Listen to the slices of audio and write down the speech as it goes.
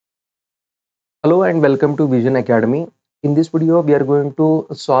Hello and welcome to Vision Academy. In this video, we are going to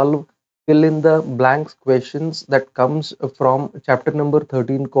solve fill in the blanks questions that comes from chapter number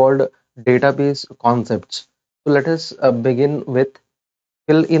 13 called database concepts. So let us begin with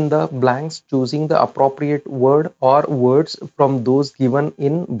fill in the blanks, choosing the appropriate word or words from those given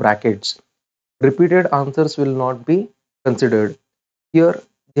in brackets. Repeated answers will not be considered. Here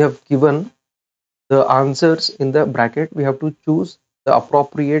they have given the answers in the bracket. We have to choose the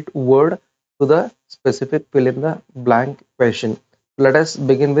appropriate word to the specific fill in the blank question. Let us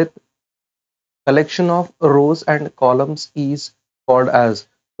begin with collection of rows and columns is called as.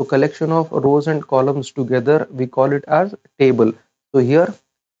 So collection of rows and columns together we call it as table. So here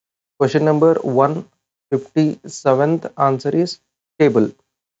question number 157th answer is table.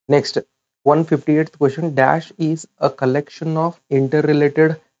 Next, 158th question, dash is a collection of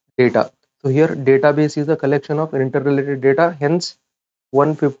interrelated data. So here database is a collection of interrelated data, hence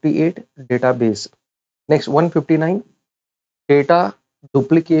 158 database. Next, 159, data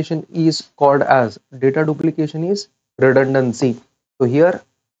duplication is called as. Data duplication is redundancy. So here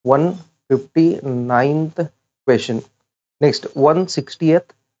 159th question. Next, 160th,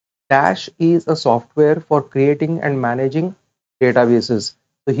 dash is a software for creating and managing databases.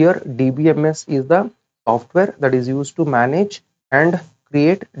 So here DBMS is the software that is used to manage and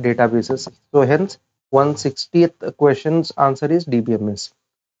create databases. So hence 160th question's answer is DBMS.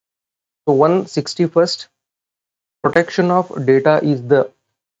 So 161st, protection of data is the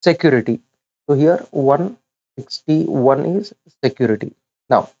security. So here 161 is security.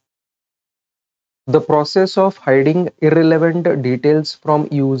 Now the process of hiding irrelevant details from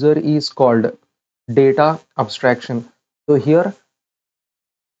user is called data abstraction. So here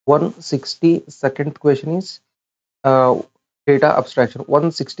 162nd question is uh, data abstraction.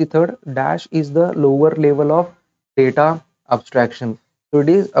 163rd, dash is the lower level of data abstraction. So it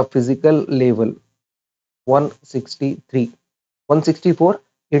is a physical level. 163. 164,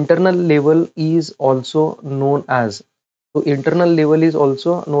 internal level is also known as. So internal level is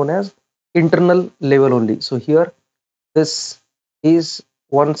also known as internal level only. So here this is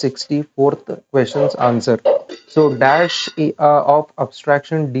 164th question's answer. So dash of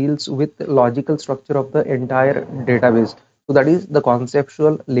abstraction deals with the logical structure of the entire database. So that is the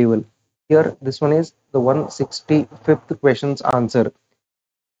conceptual level. Here this one is the 165th question's answer.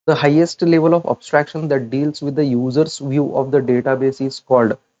 The highest level of abstraction that deals with the user's view of the database is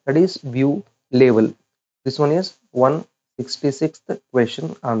called, that is view level. This one is 166th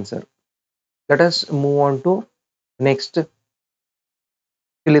question answer. Let us move on to next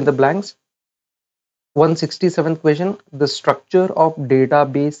fill in the blanks. 167th question, the structure of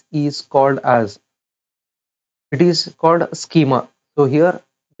database is called as. It is called schema. So here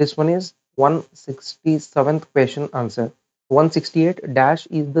this one is 167th question answer. 168 dash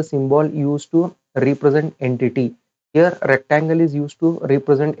is the symbol used to represent entity. Here rectangle is used to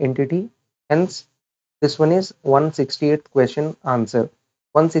represent entity. Hence this one is 168th question answer.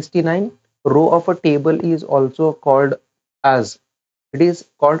 169, row of a table is also called as. It is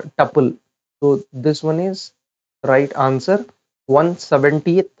called tuple. So this one is right answer.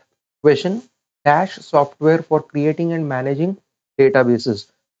 170th question, dash software for creating and managing databases.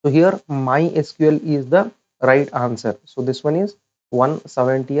 So here MySQL is the right answer. So this one is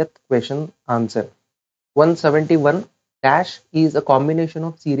 170th question answer. 171, dash is a combination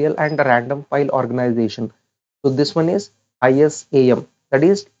of serial and random file organization. So this one is ISAM, that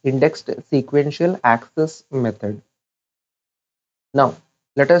is indexed sequential access method. Now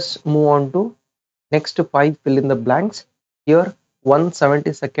let us move on to next five fill in the blanks. Here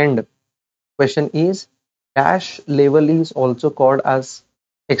 172nd question is, dash level is also called as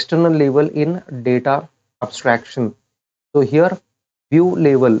external level in data abstraction. So here view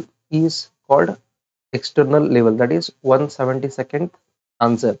level is called external level, that is 172nd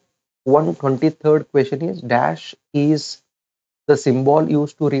answer. 123rd question is, dash is the symbol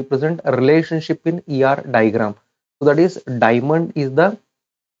used to represent a relationship in ER diagram. So that is diamond is the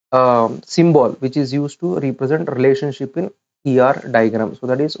symbol which is used to represent relationship in ER diagram. So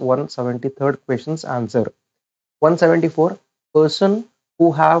that is 173rd question's answer. 174, person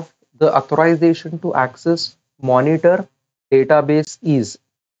who have the authorization to access monitor database is.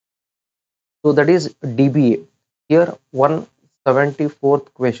 So that is DBA. Here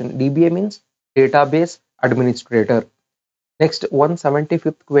 174th question. DBA means database administrator. Next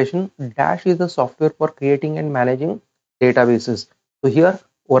 175th question, dash is the software for creating and managing databases. So here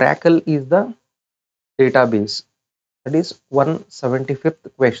Oracle is the database. That is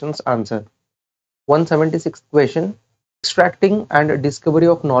 175th question's answer. 176th question, extracting and discovery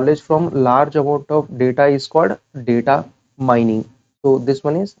of knowledge from large amount of data is called data mining. So this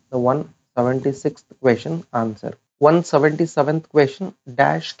one is the 176th question answer. 177th question,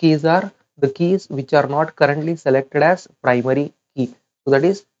 dash keys are the keys which are not currently selected as primary key. So that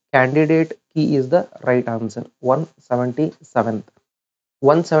is candidate key is the right answer. 177th.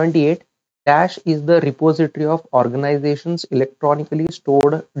 178, dash is the repository of organizations electronically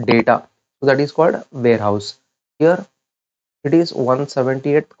stored data. So that is called warehouse. Here it is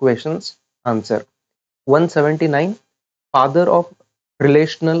 178th questions answer. 179, father of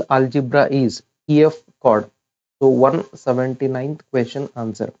relational algebra is EF chord. So 179th question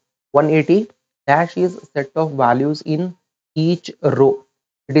answer. 180, dash is set of values in each row.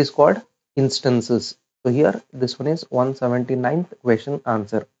 It is called instances. So here this one is 179th question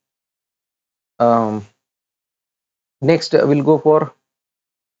answer. Um, Next we'll go for,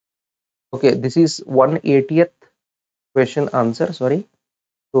 okay, this is 180th question answer, sorry.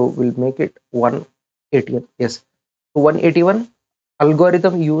 So we'll make it 180th. Yes. So 181,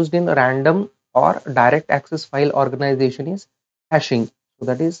 algorithm used in random or direct access file organization is hashing. So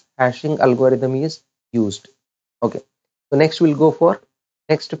that is hashing algorithm is used. Okay. So next we'll go for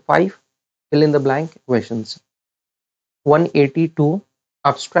next 5 fill in the blank questions. 182,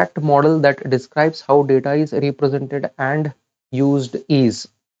 abstract model that describes how data is represented and used is.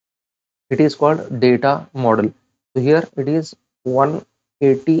 It is called data model. So here it is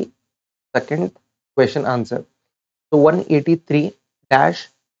 182nd question answer. So 183 dash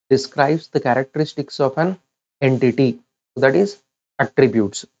describes the characteristics of an entity. So that is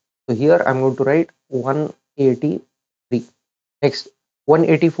attributes. So here I'm going to write 183. Next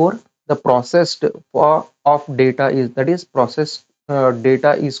 184, the processed for of data is, that is processed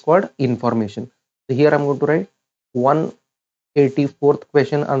data is called information. So here I'm going to write 184th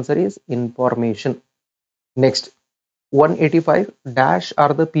question answer is information. Next 185 dash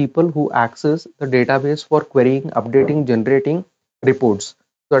are the people who access the database for querying, updating, generating reports.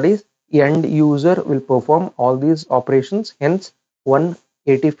 So that is end user will perform all these operations. Hence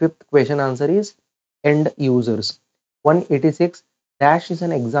 185th question answer is end users. 186 dash is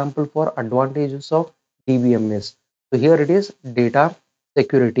an example for advantages of DBMS. So here it is data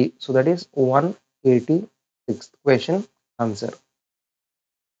security. So that is 186th question answer.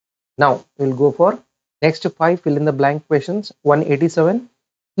 Now we'll go for next 5 fill in the blank questions. 187,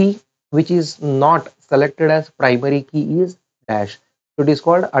 key which is not selected as primary key is dash. So it is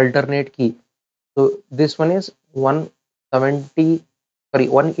called alternate key. So this one is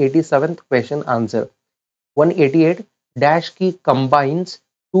 187th question answer. 188, dash key combines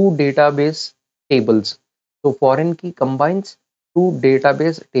two database tables. So foreign key combines two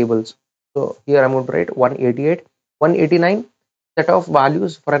database tables. So here I'm going to write 188. 189, set of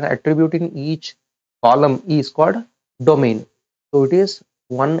values for an attribute in each column is called domain. So it is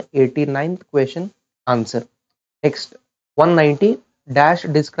 189th question answer. Next 190, dash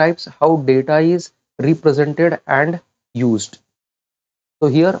describes how data is represented and used. So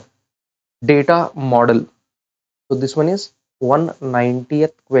here data model. So this one is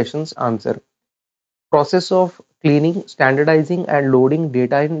 190th questions answer. Process of cleaning, standardizing and loading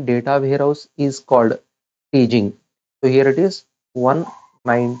data in data warehouse is called staging. So here it is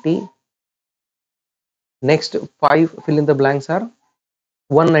 190. Next 5 fill in the blanks are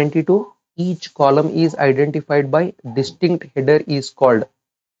 192. Each column is identified by distinct header is called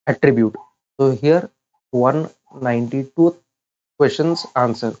attribute. So here 192 questions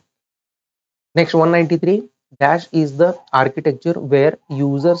answer. Next 193, dash is the architecture where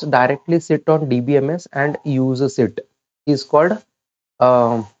users directly sit on DBMS and uses it is called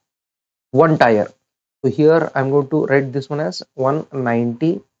uh, one tier. So here I'm going to write this one as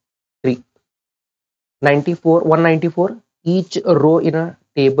 193. 194, each row in a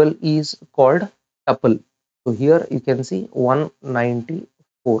table is called tuple. So here you can see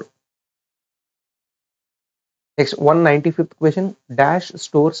 194. Next 195th question, dash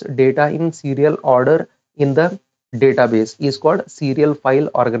stores data in serial order in the database is called serial file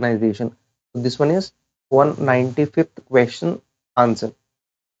organization. So this one is 195th question answer.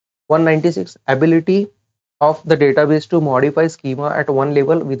 196, ability of the database to modify schema at one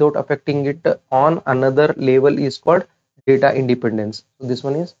level without affecting it on another level is called data independence. So this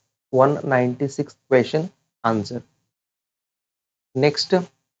one is 196th question answer. Next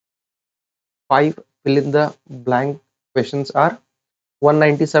 5 fill in the blank questions are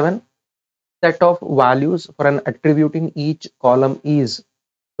 197, set of values for an attribute in each column is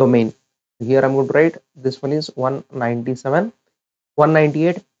domain. Here I'm going to write this one is 197.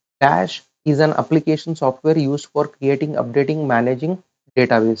 198, dash is an application software used for creating, updating, managing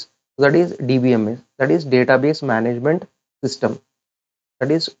database. So that is DBMS, that is database management system.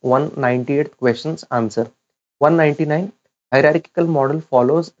 That is 198 questions answer. 199, hierarchical model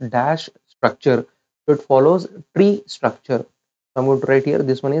follows dash structure. So it follows tree structure. So I'm going to write here,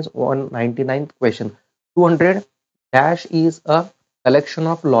 this one is 199th question. 200 dash is a collection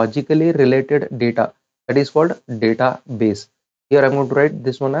of logically related data, that is called database. Here I'm going to write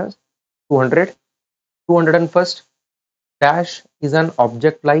this one as 200. 201st dash is an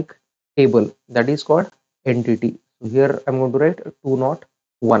object like table, that is called entity. So here I'm going to write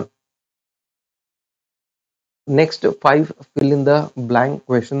 201. Next 5 fill in the blank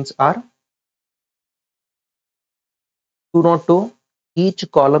questions are 202. Each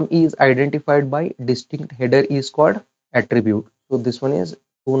column is identified by distinct header is called attribute. So this one is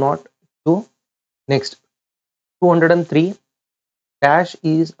 202. Next 203. Dash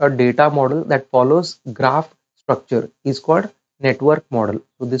is a data model that follows graph structure is called network model.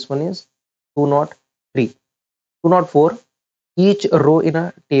 So this one is 203. 204. Each row in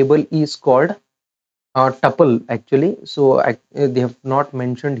a table is called tuple actually. So they have not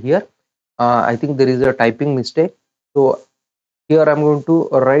mentioned here. I think there is a typing mistake. So here I'm going to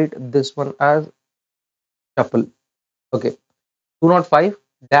write this one as tuple. Okay. 205.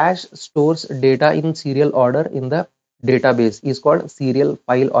 Dash stores data in serial order in the database is called serial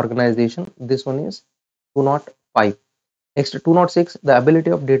file organization. This one is 205. Next 206. The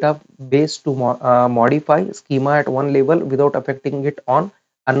ability of database to modify schema at one level without affecting it on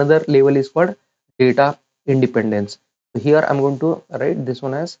another level is called data independence. So here I'm going to write this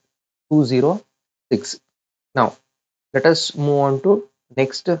one as 206. Now let us move on to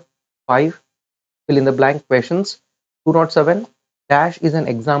next 5 fill in the blank questions. 207. Dash is an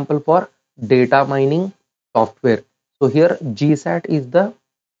example for data mining software. So here GSAT is the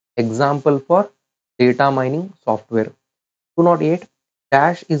example for data mining software. 208.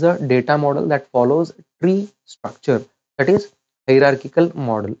 Dash is a data model that follows tree structure, that is hierarchical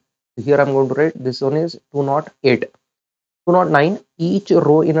model. So here I'm going to write this one is 208. 209. Each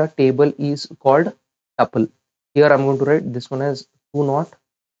row in a table is called tuple. Here I'm going to write this one as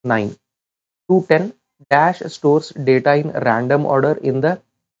 209. 210. Dash stores data in random order in the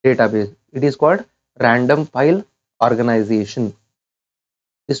database. It is called random file organization.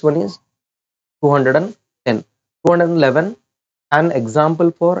 This one is 210. 211. An example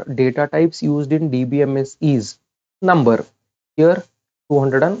for data types used in DBMS is number. Here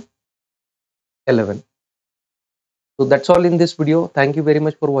 211. So that's all in this video. Thank you very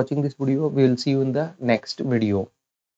much for watching this video. We will see you in the next video.